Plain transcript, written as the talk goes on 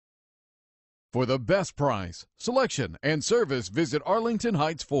For the best price, selection, and service, visit Arlington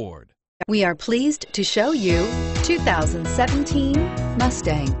Heights Ford. We are pleased to show you 2017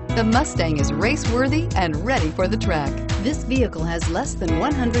 Mustang. The Mustang is race-worthy and ready for the track. This vehicle has less than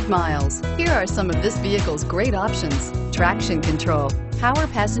 100 miles. Here are some of this vehicle's great options: traction control, power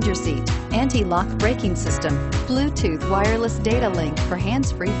passenger seat, anti-lock braking system, Bluetooth wireless data link for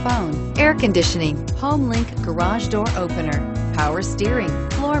hands-free phone, air conditioning, home link garage door opener, power steering,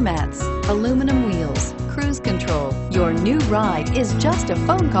 floor mats, aluminum wheels, cruise control. Your new ride is just a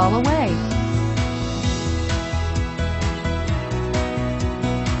phone call away.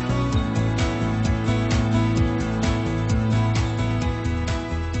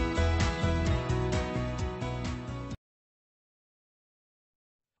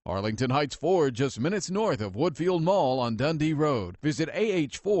 Arlington Heights Ford, just minutes north of Woodfield Mall on Dundee Road. Visit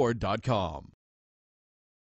ahford.com.